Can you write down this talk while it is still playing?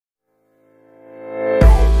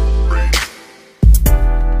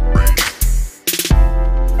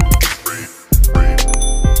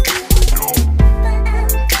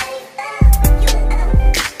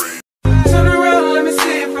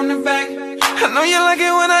I know you like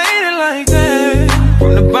it when I eat it like that.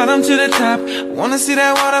 From the bottom to the top, wanna see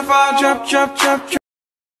that waterfall drop, drop, drop, drop.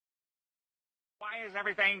 Why is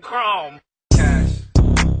everything chrome?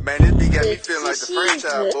 Man, this beat got me feeling like the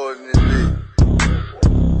franchise boys in this beat.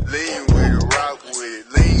 Lean with it, rock with it,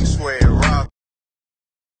 lean, sweat, rock.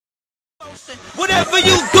 Whatever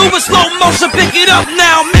you do in slow motion, pick it up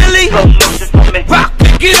now, Millie. Rock,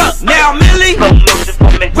 pick it up now, Millie.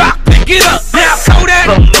 Rock, pick it up now, Kodak.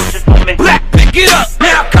 Black, pick it up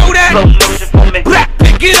now, Kodak. Black,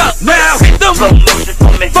 pick it up now, hit them.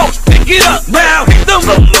 Folks, pick it up now, hit them.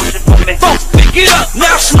 Folks, pick it up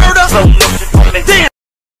now, Smurda. Damn.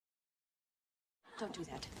 Don't do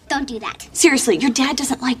that. Don't do that. Seriously, your dad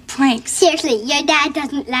doesn't like pranks. Seriously, your dad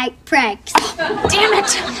doesn't like pranks. Oh, damn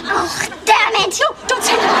it! Oh, damn it! No, don't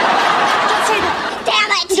say that! Don't say that!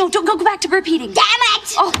 Damn it! No, don't go back to repeating. Damn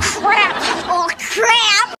it! Oh, crap! Oh,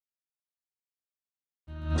 crap!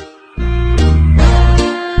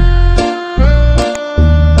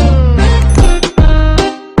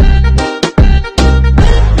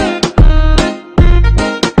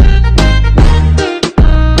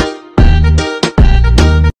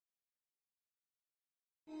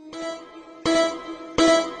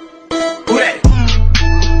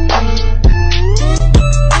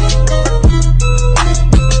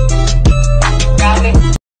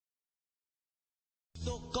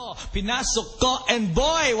 Pinasok ko and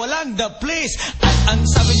boy, walang the please. At ang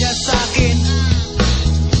sabi niya sa akin,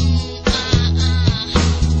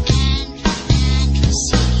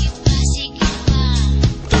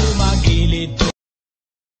 tumagilid.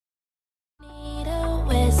 Need a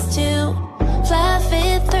wish to fluff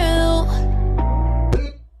it through.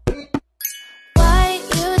 Why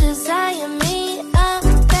you desire me up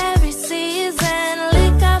every season?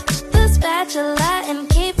 Lick up the spatula and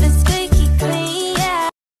keep it squeaky clean.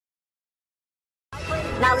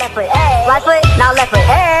 Now left foot, right foot, now left foot,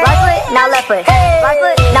 right foot, now left foot, right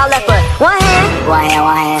foot, now left foot. One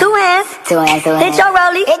hand, two hands, hit your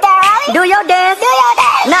rollie, do your dance,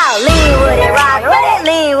 Now lean with it, rock with it,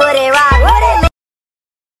 lean with it, rock with it.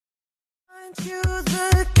 Aren't you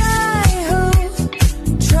the guy who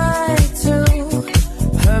tried to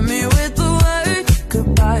hurt me with the word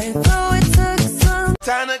goodbye? Though it took some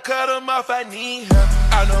Time to cut him off, I need her.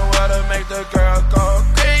 I know how to make the girl go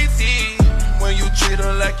crazy. When you treat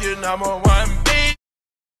her like your number one beat.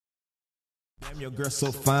 Damn, your girl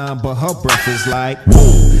so fine, but her breath is like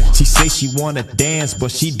woo. She say she wanna dance,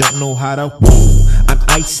 but she don't know how to woo. I'm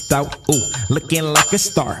iced out, ooh, looking like a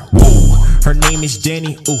star, woo. Her name is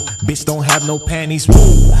Jenny, ooh, bitch don't have no panties,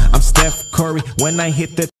 woo. I'm Steph Curry when I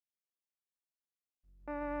hit the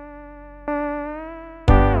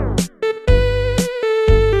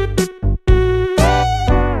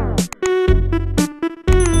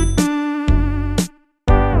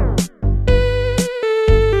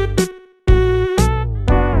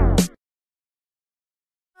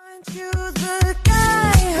you the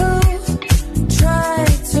guy who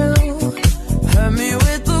tried to hurt me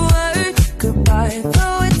with the word goodbye?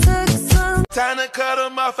 Though it took some time to cut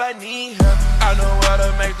him off, I need her. I know how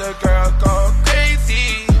to make the girl go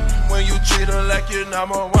crazy. When you treat her like your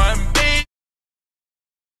number one beat.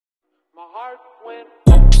 My heart went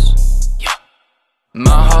oops, yeah.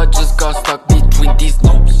 My heart just got stuck between these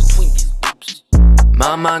loops.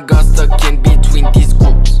 My mind got stuck in between these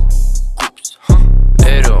groups.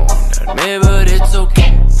 They don't want me, but it's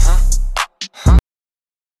okay.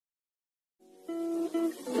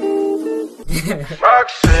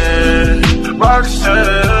 Roxanne,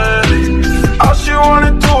 Roxanne, all she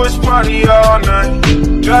wanna do is party all night.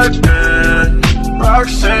 Goddamn,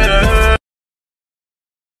 Roxanne.